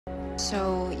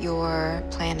So your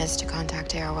plan is to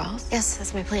contact A.R. Wells? Yes,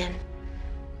 that's my plan.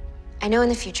 I know in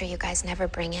the future you guys never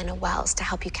bring in a Wells to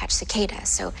help you catch cicadas,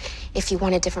 so if you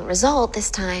want a different result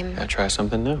this time... Gotta try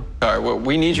something new. All right, well,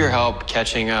 we need your help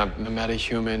catching a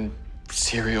metahuman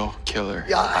serial killer.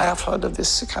 Yeah, I have heard of this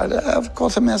cicada. I've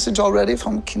got a message already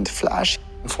from Kind Flash.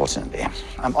 Unfortunately,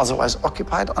 I'm otherwise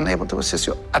occupied, unable to assist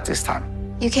you at this time.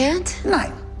 You can't?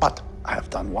 No, but I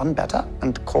have done one better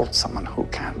and called someone who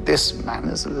can. This man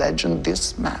is a legend.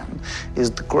 This man is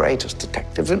the greatest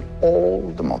detective in all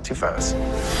the multiverse.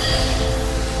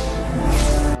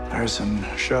 Harrison,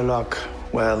 Sherlock,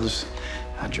 Wells,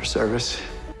 at your service.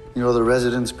 You're the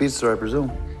resident speedster, I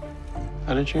presume.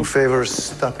 How did you? Who favors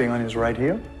stepping on his right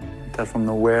heel? That from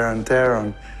the wear and tear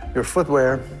on your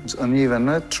footwear is uneven,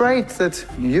 a trait that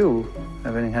you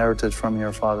have inherited from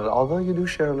your father, although you do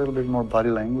share a little bit more body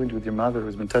language with your mother,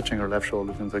 who's been touching her left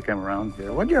shoulder since I came around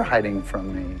here. What you're hiding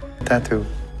from me? Tattoo,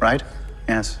 right?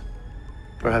 Yes.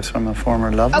 Perhaps from a former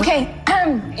lover? Okay,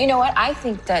 you know what? I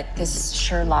think that this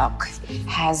Sherlock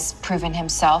has proven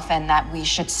himself and that we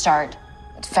should start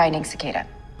fighting Cicada.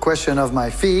 Question of my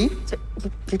fee. So,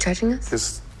 you charging us?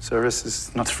 This service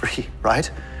is not free,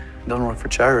 right? I don't work for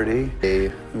charity.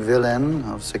 A villain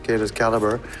of Cicada's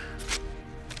caliber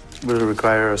will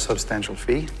require a substantial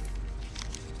fee.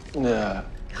 Yeah.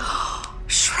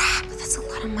 Shrap, that's a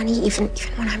lot of money, even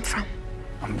when I'm from.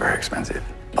 I'm very expensive,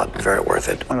 but very worth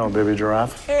it. Hello, baby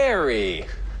giraffe. Harry,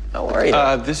 how are you?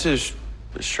 This is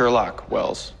Sherlock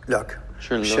Wells. Look.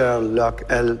 Sherlock. Sherlock,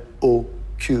 L-O-Q-U-E,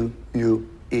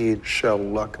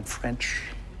 Sherlock in French.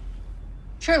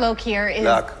 Sherloque here is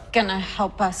gonna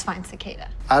help us find Cicada.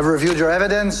 I've reviewed your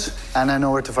evidence, and I know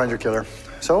where to find your killer.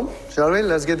 So, shall we?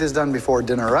 Let's get this done before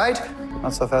dinner, right?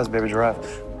 Not so fast, baby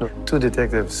giraffe. Look, two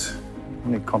detectives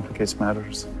only complicates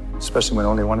matters, especially when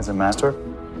only one is a master.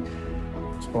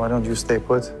 So why don't you stay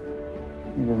put?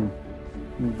 You can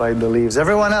bite the leaves.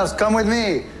 Everyone else, come with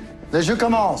me. Les jeux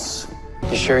commencent.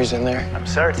 You sure he's in there? I'm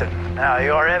certain. Now,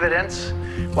 your evidence,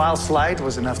 while slight,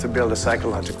 was enough to build a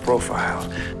psychological profile.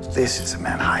 This is a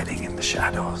man hiding in the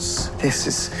shadows. This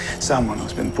is someone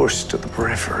who's been pushed to the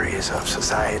peripheries of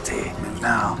society. And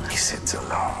now he sits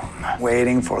alone,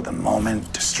 waiting for the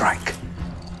moment to strike.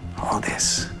 All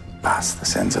this past the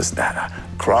census data,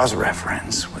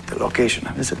 cross-reference with the location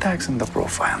of his attacks, and the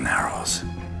profile narrows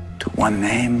to one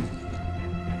name,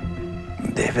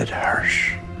 David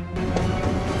Hirsch.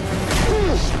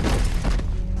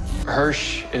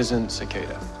 Hirsch isn't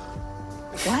Cicada.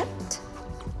 What?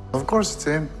 Of course it's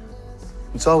him.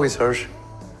 It's always Hirsch.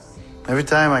 Every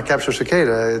time I capture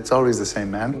Cicada, it's always the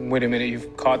same man. Wait a minute,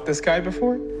 you've caught this guy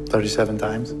before? 37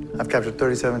 times. I've captured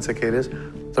 37 cicadas,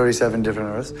 37 different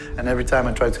Earths, and every time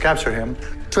I try to capture him,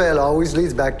 trail always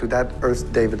leads back to that Earth,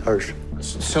 David Hirsch.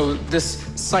 So this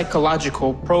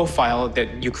psychological profile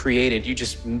that you created, you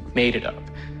just made it up?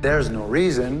 There's no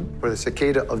reason for the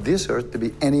cicada of this Earth to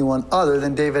be anyone other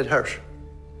than David Hirsch.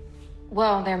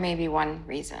 Well, there may be one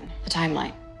reason. The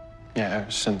timeline. Yeah,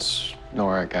 since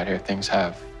Nora got here, things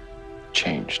have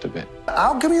changed a bit.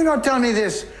 How come you not tell me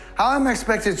this? How am I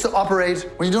expected to operate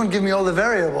when you don't give me all the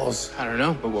variables? I don't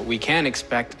know, but what we can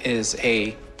expect is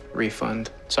a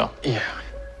refund, so. Yeah.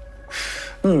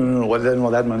 Well,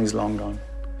 that money's long gone.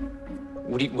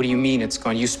 What do you mean it's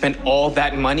gone? You spent all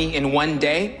that money in one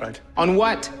day? Right. On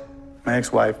what? My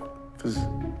ex-wife,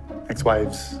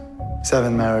 ex-wives,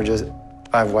 7 marriages,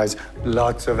 5 wives,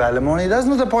 lots of alimony. That's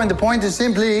not the point. The point is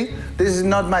simply, this is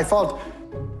not my fault.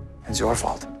 It's your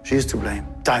fault. She's to blame.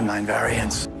 Timeline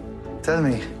variance. Tell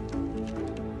me,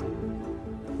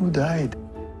 who died?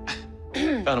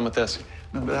 Found him with this.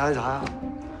 Oh,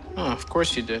 of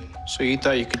course you did. So you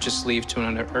thought you could just leave to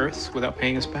another Earth without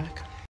paying us back?